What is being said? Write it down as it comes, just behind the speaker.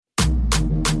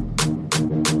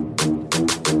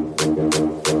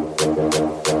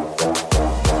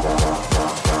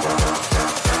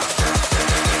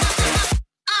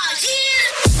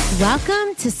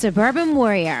to Suburban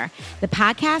Warrior, the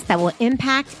podcast that will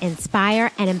impact,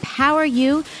 inspire, and empower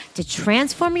you to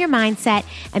transform your mindset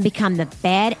and become the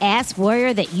badass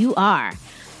warrior that you are.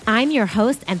 I'm your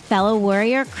host and fellow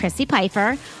warrior, Chrissy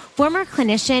Pfeiffer, former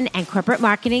clinician and corporate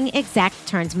marketing exec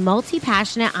turned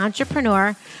multi-passionate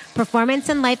entrepreneur, performance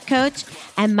and life coach,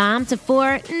 and mom to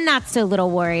 4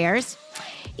 not-so-little warriors.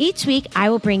 Each week,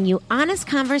 I will bring you honest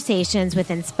conversations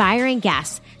with inspiring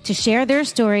guests to share their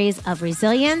stories of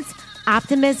resilience,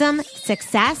 optimism,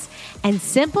 success, and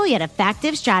simple yet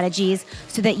effective strategies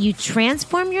so that you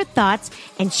transform your thoughts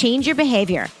and change your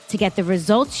behavior to get the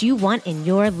results you want in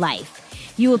your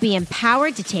life. You will be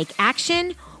empowered to take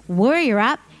action, warrior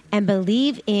up, and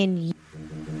believe in you.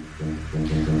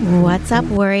 What's up,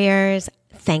 warriors?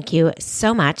 Thank you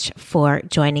so much for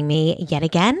joining me yet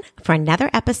again for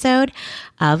another episode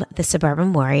of the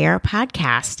Suburban Warrior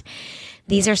podcast.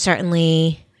 These are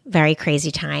certainly very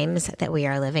crazy times that we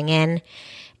are living in,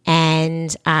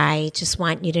 and I just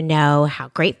want you to know how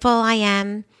grateful I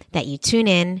am that you tune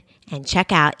in and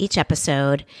check out each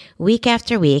episode week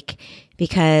after week,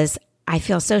 because I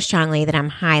feel so strongly that I'm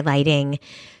highlighting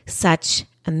such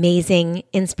amazing,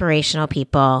 inspirational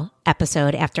people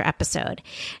episode after episode.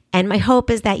 And my hope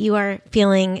is that you are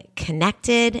feeling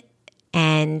connected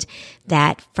and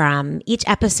that from each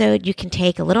episode you can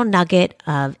take a little nugget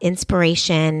of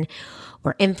inspiration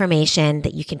or information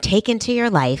that you can take into your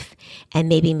life and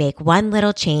maybe make one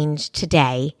little change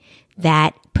today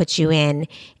that puts you in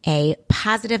a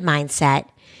positive mindset,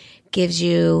 gives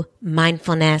you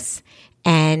mindfulness,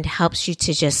 and helps you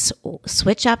to just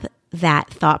switch up that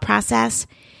thought process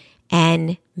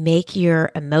and make your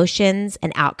emotions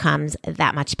and outcomes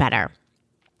that much better.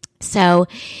 So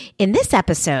in this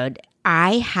episode,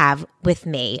 I have with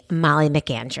me Molly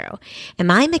McAndrew. And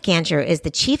Molly McAndrew is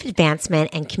the Chief Advancement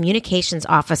and Communications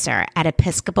Officer at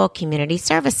Episcopal Community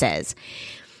Services.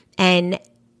 And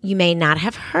you may not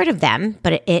have heard of them,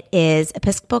 but it is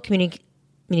Episcopal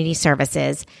Community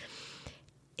Services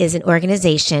is an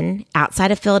organization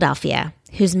outside of Philadelphia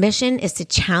whose mission is to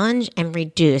challenge and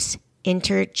reduce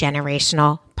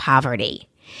intergenerational poverty.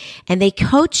 And they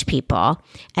coach people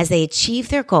as they achieve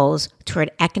their goals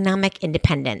toward economic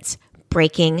independence,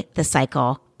 breaking the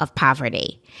cycle of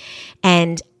poverty.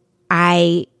 And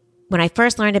when I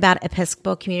first learned about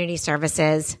Episcopal Community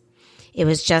Services, it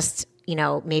was just,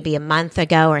 maybe a month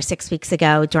ago or 6 weeks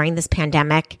ago during this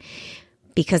pandemic,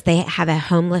 because they have a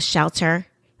homeless shelter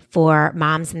for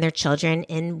moms and their children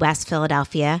in West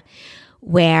Philadelphia,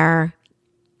 where,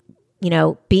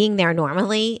 being there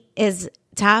normally is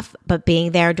tough, but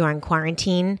being there during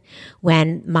quarantine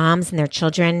when moms and their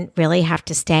children really have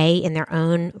to stay in their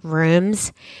own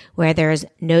rooms where there's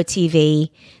no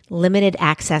TV, limited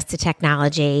access to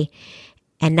technology,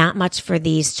 and not much for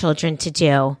these children to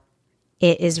do,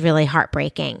 it is really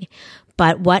heartbreaking.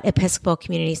 But what Episcopal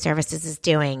Community Services is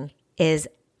doing is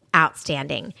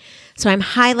outstanding. So I'm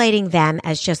highlighting them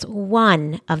as just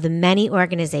one of the many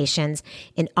organizations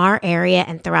in our area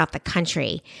and throughout the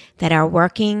country that are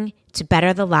working to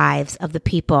better the lives of the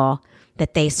people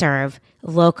that they serve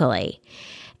locally.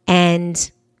 And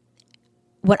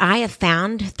what I have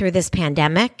found through this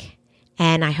pandemic,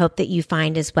 and I hope that you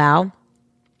find as well,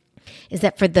 is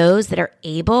that for those that are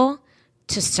able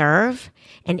to serve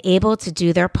and able to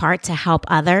do their part to help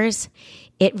others,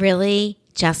 it really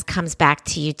just comes back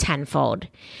to you tenfold,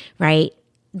 right?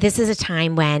 This is a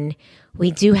time when we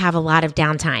do have a lot of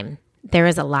downtime. There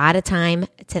is a lot of time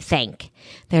to think.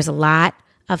 There's a lot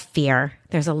of fear.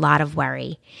 There's a lot of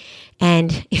worry.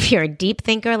 And if you're a deep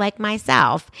thinker like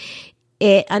myself,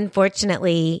 it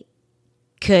unfortunately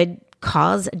could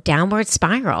cause a downward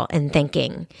spiral in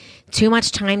thinking. Too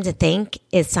much time to think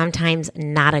is sometimes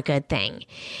not a good thing.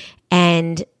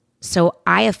 And so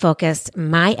I have focused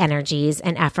my energies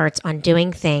and efforts on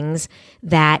doing things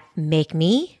that make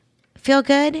me feel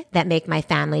good, that make my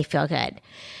family feel good.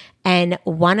 And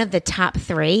one of the top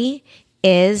 3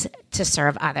 is to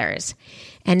serve others.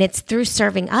 And it's through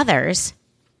serving others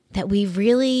that we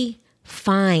really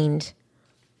find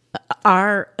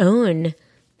our own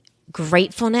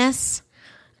gratefulness,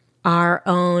 our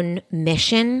own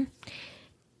mission,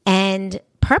 and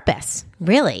purpose,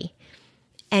 really.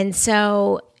 And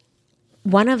so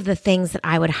one of the things that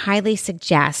I would highly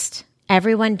suggest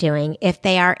everyone doing, if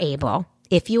they are able,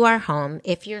 if you are home,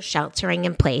 if you're sheltering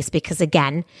in place, because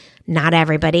again, not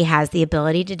everybody has the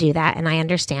ability to do that, and I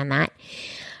understand that.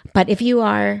 But if you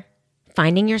are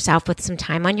finding yourself with some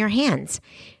time on your hands,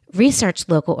 research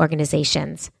local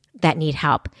organizations that need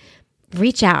help.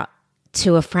 Reach out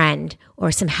to a friend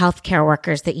or some healthcare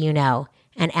workers that you know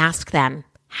and ask them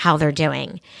how they're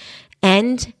doing.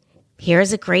 And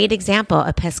Here's a great example,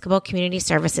 Episcopal Community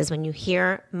Services. When you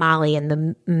hear Molly and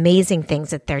the amazing things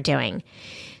that they're doing,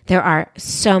 there are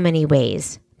so many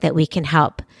ways that we can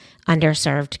help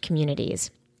underserved communities.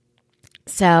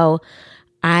 So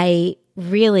I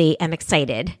really am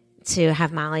excited to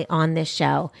have Molly on this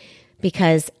show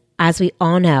because, as we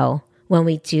all know, when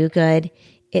we do good,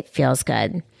 it feels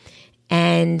good.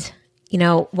 And,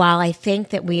 while I think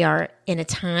that we are in a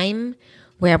time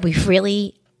where we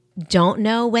really don't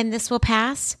know when this will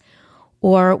pass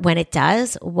or when it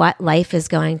does, what life is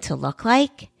going to look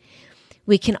like,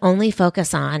 we can only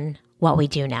focus on what we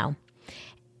do know.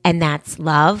 And that's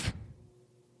love,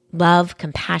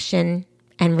 compassion,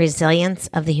 and resilience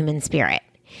of the human spirit.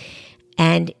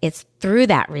 And it's through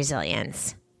that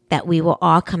resilience that we will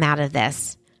all come out of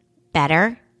this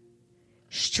better,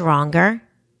 stronger,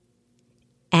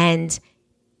 and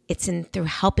it's through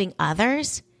helping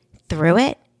others through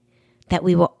it that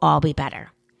we will all be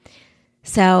better.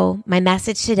 So my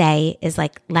message today is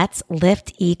let's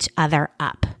lift each other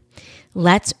up.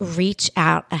 Let's reach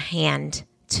out a hand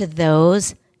to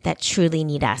those that truly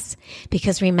need us.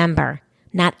 Because remember,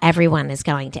 not everyone is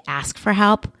going to ask for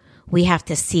help. We have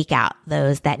to seek out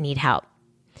those that need help.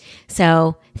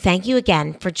 So thank you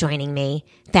again for joining me.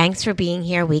 Thanks for being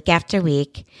here week after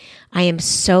week. I am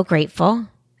so grateful.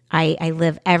 I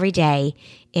live every day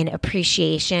in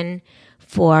appreciation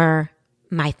for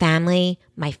my family,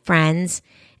 my friends,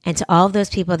 and to all of those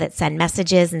people that send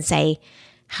messages and say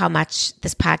how much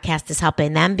this podcast is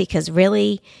helping them, because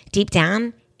really, deep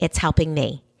down, it's helping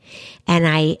me. And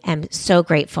I am so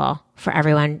grateful for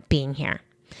everyone being here.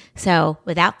 So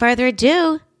without further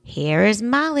ado, here's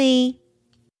Molly.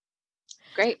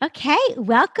 Great. Okay.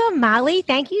 Welcome, Molly.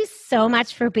 Thank you so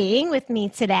much for being with me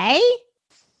today.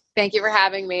 Thank you for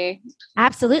having me.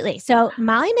 Absolutely. So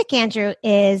Molly McAndrew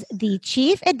is the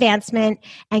Chief Advancement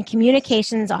and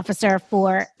Communications Officer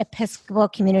for Episcopal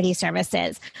Community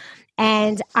Services.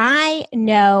 And I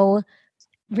know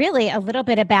really a little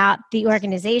bit about the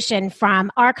organization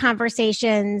from our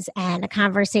conversations and a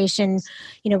conversation,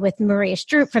 with Maria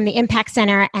Stroop from the Impact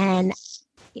Center, and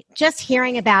just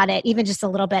hearing about it, even just a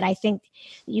little bit. I think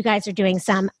you guys are doing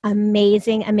some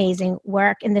amazing, amazing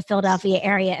work in the Philadelphia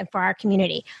area and for our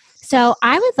community. So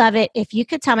I would love it if you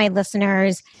could tell my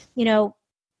listeners, a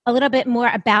little bit more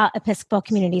about Episcopal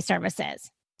Community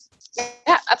Services.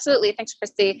 Yeah, absolutely. Thanks,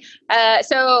 Christy.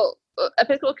 So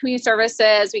Episcopal Community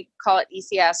Services, we call it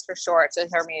ECS for short. So you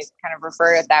heard me kind of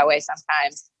refer to it that way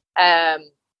sometimes.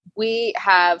 We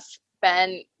have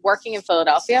been working in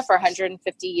Philadelphia for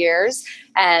 150 years.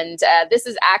 And this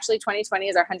is actually 2020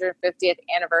 is our 150th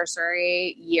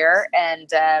anniversary year. And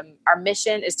our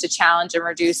mission is to challenge and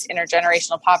reduce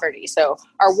intergenerational poverty. So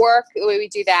our work, the way we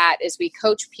do that is we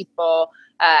coach people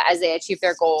as they achieve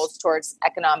their goals towards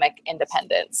economic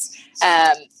independence.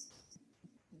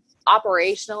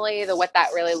 Operationally, what that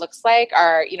really looks like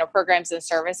are, programs and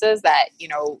services that, you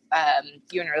and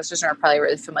your listeners are probably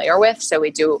really familiar with. So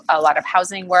we do a lot of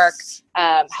housing work,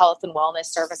 health and wellness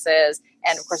services,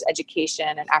 and of course,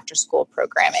 education and after school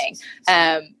programming.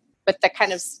 But the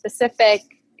kind of specific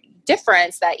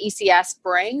difference that ECS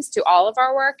brings to all of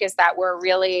our work is that we're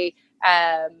really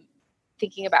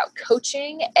thinking about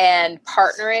coaching and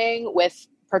partnering with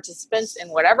participants in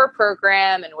whatever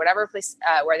program and whatever place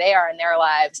where they are in their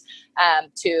lives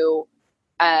to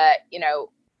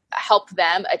help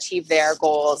them achieve their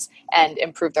goals and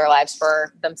improve their lives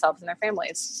for themselves and their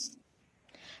families.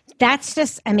 That's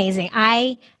just amazing.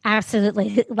 I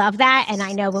absolutely love that. And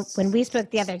I know when we spoke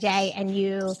the other day and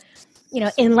you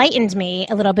enlightened me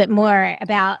a little bit more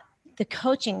about the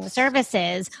coaching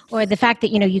services, or the fact that,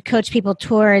 you coach people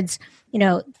towards,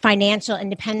 financial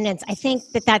independence. I think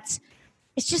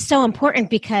it's just so important,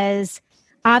 because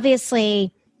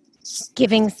obviously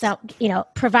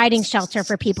providing shelter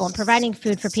for people and providing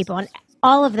food for people and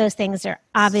all of those things are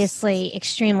obviously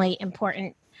extremely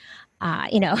important,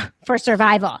 for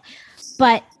survival.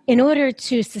 But in order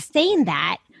to sustain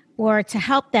that, or to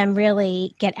help them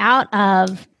really get out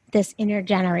of this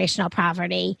intergenerational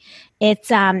poverty,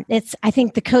 I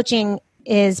think the coaching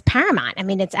is paramount. I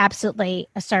mean, it's absolutely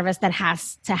a service that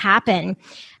has to happen,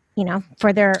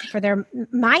 for their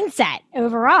mindset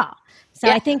overall. So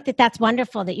yeah. I think that's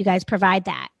wonderful that you guys provide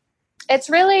that. It's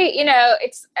really,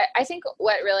 I think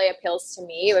what really appeals to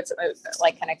me, what's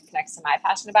kind of connects to my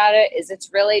passion about it, is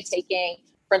it's really taking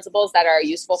principles that are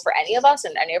useful for any of us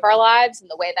in any of our lives, and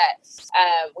the way that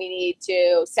we need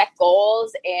to set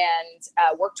goals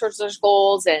and work towards those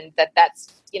goals, and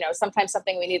that's sometimes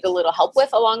something we need a little help with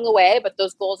along the way, but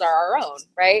those goals are our own,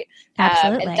 right?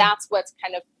 Absolutely. And that's what's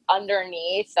kind of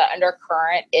underneath the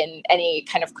undercurrent in any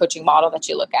kind of coaching model that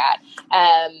you look at.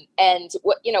 And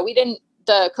what,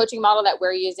 the coaching model that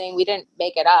we're using, we didn't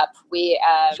make it up.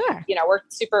 Sure. We're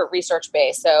super research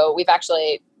based. So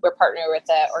we're partnering with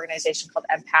an organization called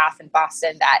Empath in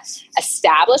Boston that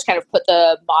put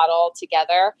the model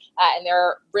together. And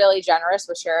they're really generous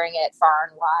with sharing it far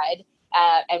and wide.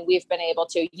 And we've been able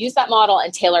to use that model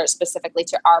and tailor it specifically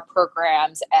to our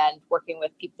programs and working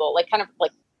with people,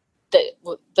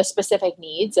 the specific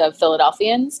needs of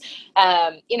Philadelphians.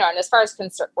 And as far as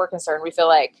we're concerned, we feel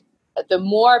like the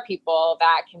more people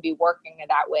that can be working in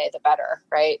that way, the better,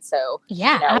 right? So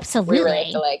yeah, absolutely. We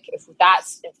really feel like if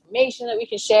that's information that we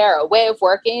can share, a way of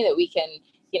working that we can,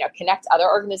 connect other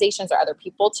organizations or other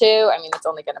people to, it's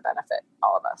only going to benefit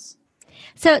all of us.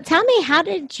 So tell me, how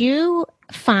did you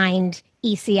find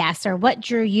ECS, or what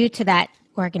drew you to that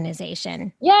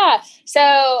organization? Yeah.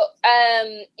 So,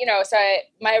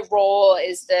 my role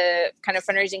is the kind of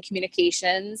fundraising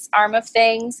communications arm of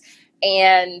things.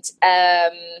 And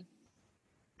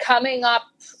coming up,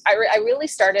 I really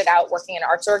started out working in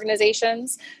arts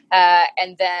organizations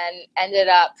and then ended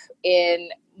up in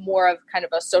more of kind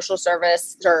of a social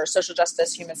service or social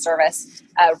justice, human service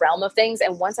realm of things.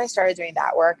 And once I started doing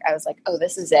that work, I was like, oh,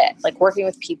 this is it. Like working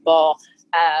with people,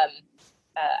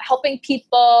 helping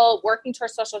people, working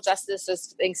towards social justice, those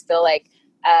things feel like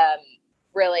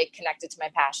really connected to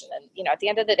my passion. And, at the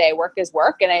end of the day, work is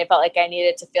work. And I felt like I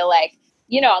needed to feel like,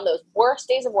 on those worst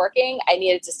days of working, I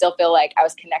needed to still feel like I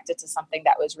was connected to something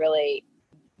that was really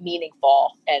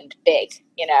meaningful and big,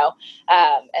 and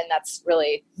that's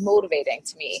really motivating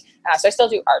to me. So I still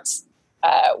do arts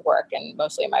work, and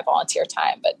mostly in my volunteer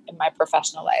time, but in my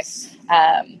professional life,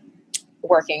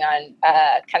 working on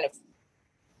kind of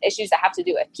issues that have to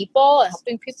do with people and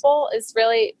helping people is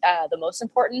really the most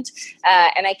important.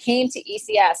 And I came to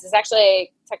ECS. It's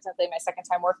actually technically my second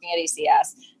time working at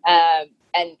ECS,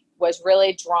 and was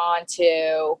really drawn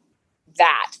to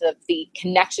that, the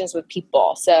connections with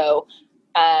people. So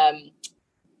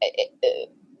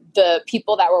the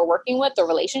people that we're working with, the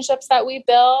relationships that we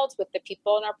build with the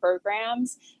people in our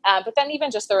programs, but then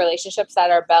even just the relationships that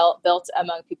are built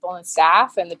among people and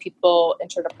staff and the people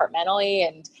interdepartmentally.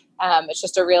 And it's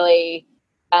just a really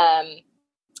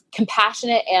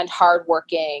compassionate and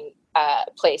hardworking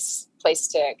place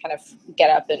to kind of get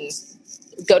up and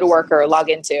go to work or log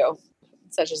into,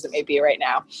 such as it may be right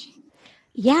now.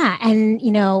 Yeah. And,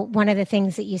 one of the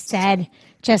things that you said,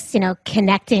 just,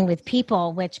 connecting with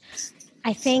people, which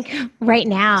I think right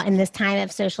now in this time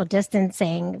of social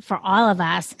distancing for all of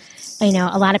us, a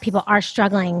lot of people are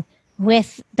struggling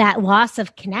with that loss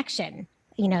of connection,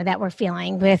 that we're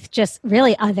feeling with just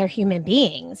really other human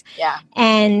beings. Yeah.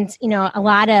 And, a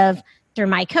lot of through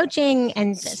my coaching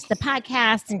and just the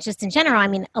podcast and just in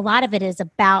general, a lot of it is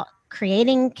about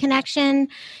creating connection,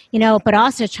 but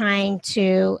also trying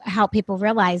to help people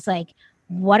realize, like,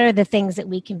 what are the things that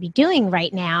we can be doing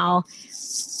right now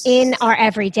in our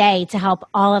everyday to help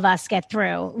all of us get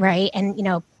through, right? And,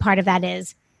 part of that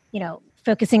is,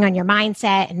 focusing on your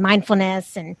mindset and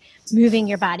mindfulness and moving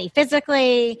your body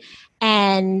physically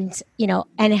and,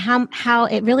 and how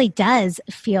it really does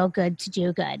feel good to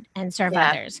do good and serve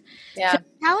others. Yeah. So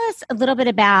tell us a little bit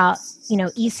about,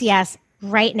 ECS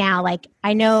right now. Like,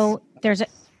 I know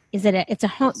is there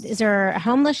a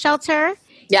homeless shelter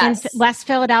in West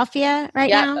Philadelphia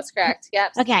right now? Yeah, that's correct.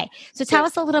 Yep. Okay. So tell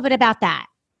us a little bit about that.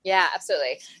 Yeah,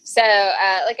 absolutely. So,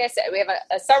 like I said, we have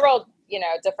several,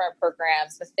 different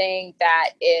programs. The thing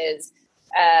that is,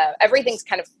 everything's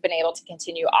kind of been able to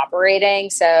continue operating.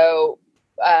 So,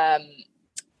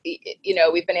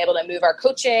 we've been able to move our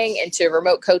coaching into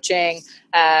remote coaching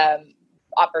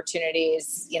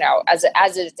opportunities, as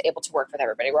it's able to work with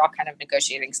everybody. We're all kind of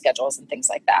negotiating schedules and things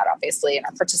like that, obviously, and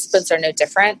our participants are no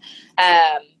different.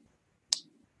 But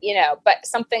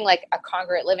something like a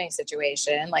congregate living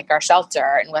situation, like our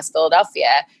shelter in West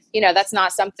Philadelphia, that's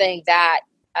not something that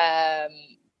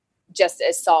just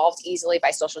is solved easily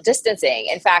by social distancing.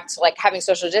 In fact, like having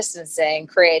social distancing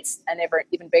creates an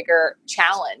even bigger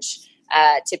challenge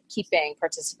to keeping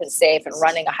participants safe and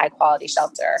running a high quality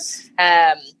shelter.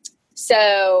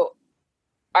 So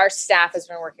our staff has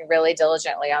been working really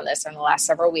diligently on this in the last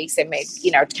several weeks. They made,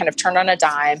 kind of turned on a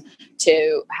dime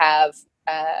to have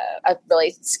a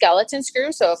really skeleton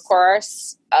crew. So of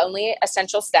course, only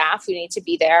essential staff who need to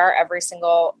be there every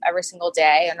single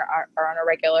day and are on a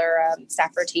regular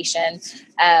staff rotation.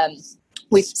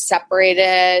 We've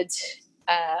separated,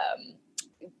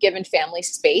 given family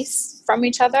space from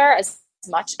each other as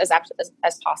much as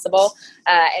possible.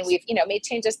 And we've, made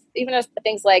changes, even as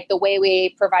things like the way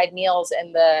we provide meals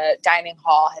in the dining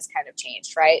hall has kind of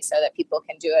changed, right? So that people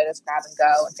can do it as grab and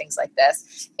go and things like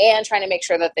this, and trying to make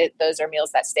sure that those are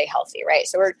meals that stay healthy, right?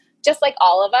 So we're just like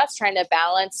all of us trying to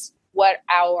balance what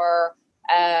our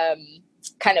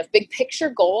kind of big picture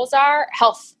goals are: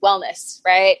 health, wellness,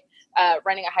 right?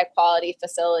 Running a high quality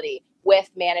facility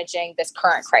with managing this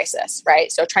current crisis,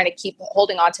 right? So trying to keep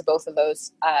holding on to both of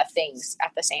those things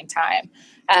at the same time.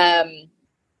 The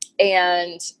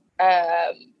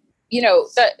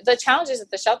challenges at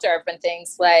the shelter have been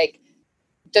things like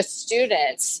the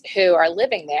students who are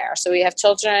living there. So we have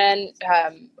children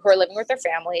who are living with their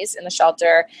families in the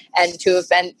shelter, and who have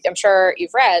been, I'm sure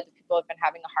you've read, people have been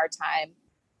having a hard time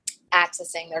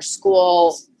accessing their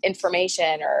school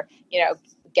information, or,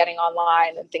 getting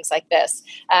online and things like this.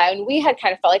 And we had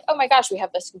kind of felt like, oh my gosh, we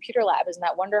have this computer lab. Isn't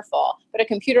that wonderful? But a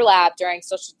computer lab during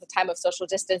the time of social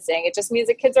distancing, it just means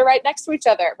that kids are right next to each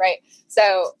other, right?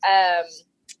 So,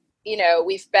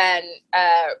 we've been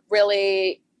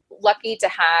really lucky to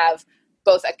have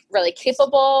both a really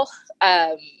capable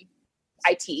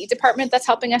IT department that's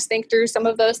helping us think through some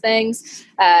of those things.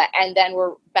 And then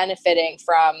we're benefiting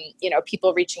from,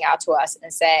 people reaching out to us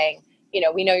and saying,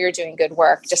 we know you're doing good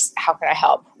work. Just how can I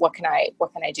help? What can I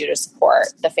do to support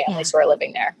the families who are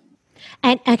living there?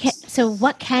 And okay, so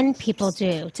what can people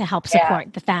do to help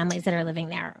support the families that are living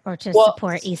there, or to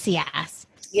support ECS?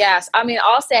 Yes. I mean,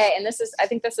 I'll say, and I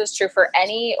think this is true for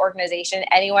any organization,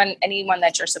 anyone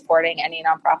that you're supporting, any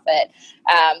nonprofit.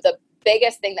 The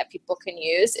biggest thing that people can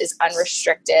use is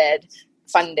unrestricted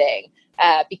funding.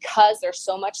 Because there's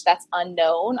so much that's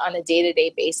unknown on a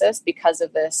day-to-day basis because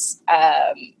of this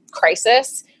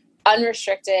crisis.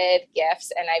 Unrestricted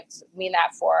gifts, and I mean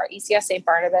that for ECS St.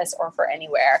 Barnabas or for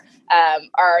anywhere,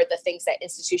 are the things that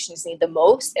institutions need the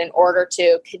most in order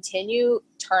to continue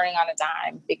turning on a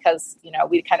dime, because,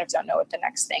 we kind of don't know what the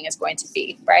next thing is going to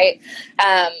be, right?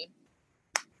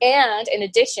 And in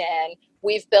addition,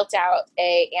 we've built out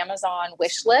a Amazon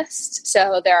wish list.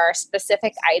 So there are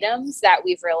specific items that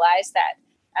we've realized that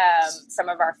some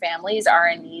of our families are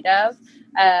in need of.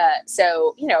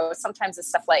 So, sometimes it's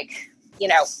stuff like,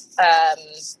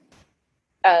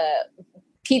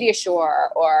 Pediasure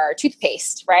or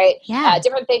toothpaste, right? Yeah.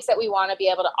 Different things that we want to be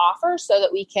able to offer, so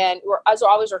that we can, we're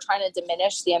trying to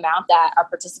diminish the amount that our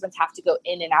participants have to go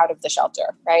in and out of the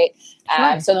shelter, right?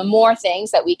 Sure. So the more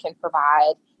things that we can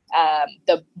provide,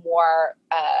 the more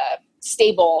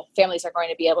stable families are going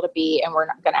to be able to be, and we're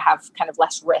not going to have kind of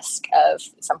less risk of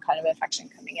some kind of infection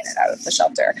coming in and out of the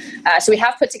shelter. So we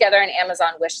have put together an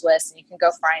Amazon wish list, and you can go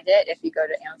find it if you go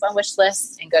to Amazon wish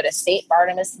list and go to St.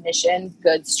 Barnabas Mission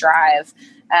Goods Drive.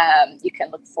 You can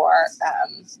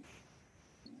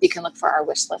look for our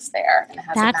wish list there. And it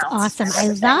has That's awesome. I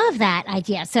love that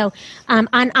idea. So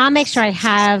I'll make sure I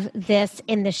have this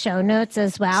in the show notes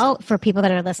as well for people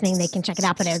that are listening. They can check it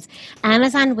out. But it's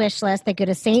Amazon wish list. They go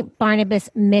to St. Barnabas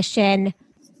Mission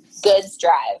Goods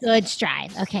Drive.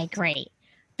 Okay, great.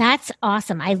 That's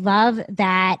awesome. I love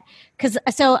that.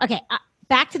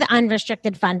 Back to the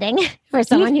unrestricted funding for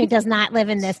someone who does not live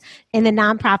in the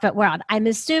nonprofit world. I'm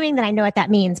assuming that I know what that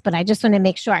means, but I just want to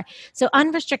make sure. So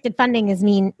unrestricted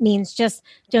funding means just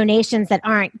donations that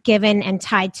aren't given and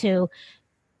tied to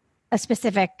a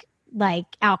specific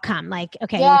outcome.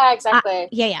 Okay. Yeah, exactly.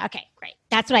 Okay, great.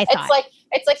 That's what I thought.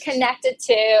 It's connected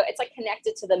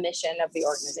to the mission of the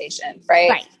organization,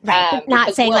 right? Right.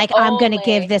 Not saying I'm going to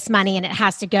give this money and it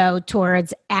has to go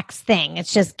towards X thing.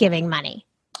 It's just giving money.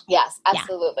 Yes,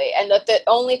 absolutely. Yeah. And the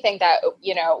only thing that,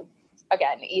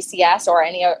 again, ECS or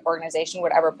any organization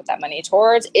would ever put that money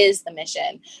towards is the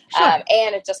mission. Sure.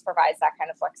 And it just provides that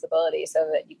kind of flexibility, so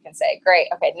that you can say, great,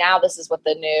 okay, now this is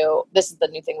the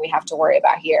new thing we have to worry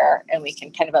about here. And we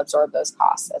can kind of absorb those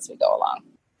costs as we go along.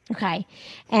 Okay.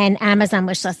 And Amazon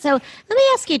wish list. So let me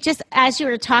ask you, just as you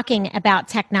were talking about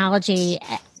technology,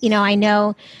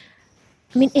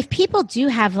 if people do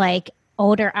have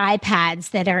older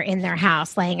iPads that are in their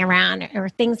house laying around, or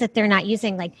things that they're not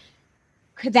using,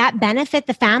 could that benefit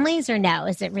the families, or no?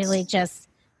 Is it really just,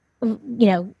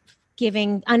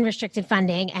 giving unrestricted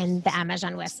funding and the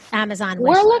Amazon wish We're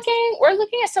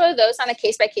looking at some of those on a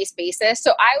case-by-case basis.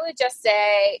 So I would just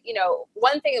say,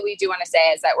 one thing that we do want to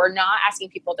say is that we're not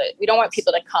asking we don't want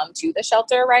people to come to the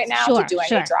shelter right now to do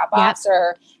any drop-offs,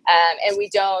 or, and we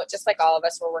don't, just like all of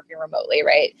us, we're working remotely,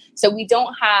 right? So we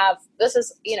don't have, this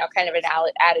is, kind of an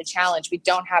added challenge. We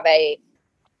don't have a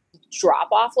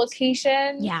drop-off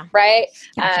location, right?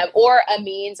 Gotcha. Or a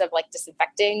means of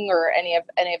disinfecting or any of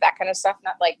that kind of stuff.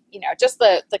 Not just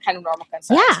the kind of normal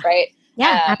concerns, right?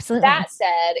 Yeah, absolutely. That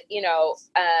said,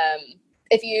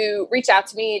 if you reach out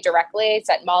to me directly, it's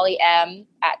at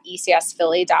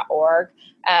mollym@ecsphilly.org.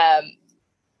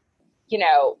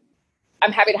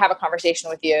 I'm happy to have a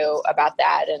conversation with you about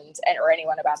that and or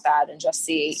anyone about that, and just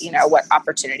see, what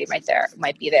opportunity might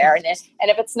be there. And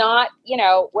if it's not,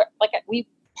 we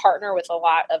partner with a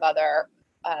lot of other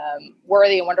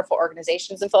worthy and wonderful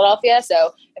organizations in Philadelphia.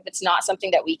 So if it's not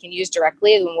something that we can use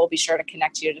directly, then we'll be sure to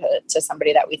connect you to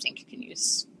somebody that we think can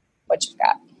use what you've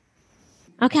got.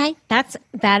 Okay.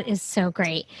 That is so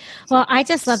great. Well, I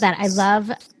just love that. I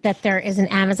love that there is an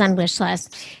Amazon wish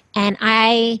list, and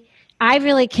I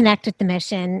really connect with the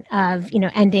mission of,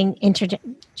 ending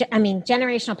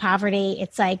generational poverty.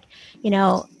 It's like,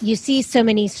 you see so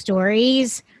many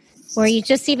stories, or you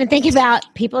just even think about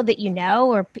people that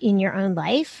or in your own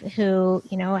life who,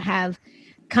 have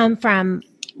come from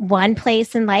one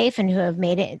place in life and who have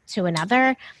made it to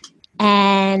another.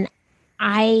 And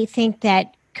I think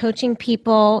that coaching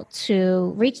people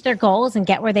to reach their goals and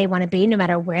get where they want to be, no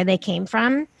matter where they came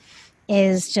from,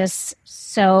 is just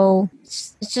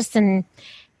it's just a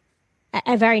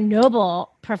very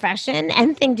noble profession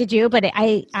and thing to do. But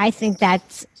I think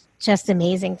that's just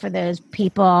amazing for those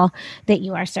people that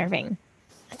you are serving.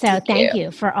 So thank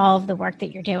you for all of the work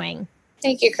that you're doing.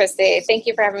 Thank you, Christy. Thank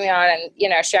you for having me on and,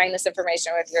 sharing this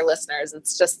information with your listeners.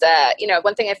 It's just,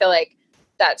 one thing I feel like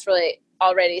that's really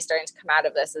already starting to come out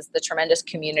of this is the tremendous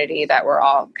community that we're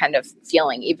all kind of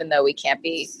feeling, even though we can't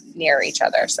be near each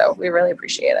other. So we really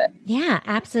appreciate it. Yeah,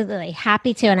 absolutely.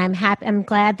 Happy to. And I'm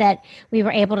glad that we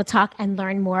were able to talk and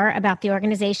learn more about the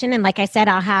organization. And like I said,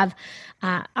 I'll have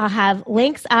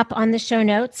links up on the show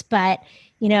notes, but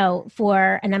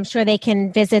and I'm sure they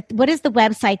can visit. What is the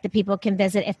website that people can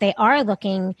visit if they are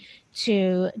looking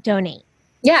to donate?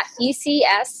 Yeah.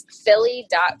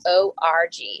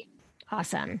 ecsphilly.org.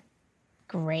 Awesome.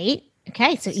 Great.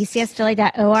 Okay. So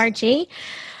ecsphilly.org.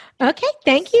 Okay.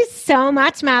 Thank you so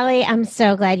much, Molly. I'm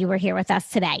so glad you were here with us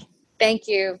today. Thank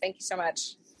you. Thank you so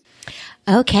much.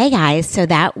 Okay, guys. So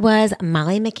that was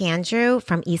Molly McAndrew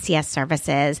from ECS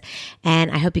Services.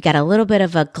 And I hope you got a little bit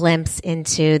of a glimpse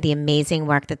into the amazing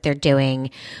work that they're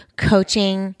doing,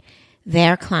 coaching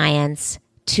their clients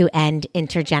to end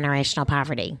intergenerational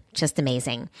poverty. Just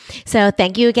amazing. So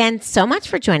thank you again so much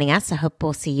for joining us. I hope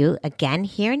we'll see you again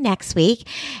here next week.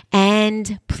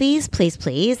 And please, please,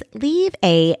 please leave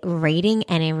a rating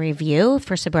and a review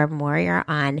for Suburban Warrior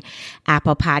on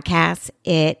Apple Podcasts.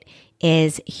 It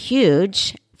is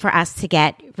huge for us to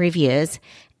get reviews,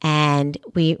 and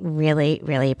we really,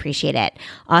 really appreciate it.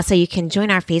 Also, you can join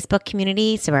our Facebook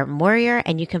community, Suburban Warrior,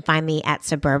 and you can find me at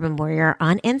Suburban Warrior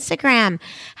on Instagram.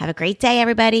 Have a great day,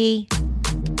 everybody.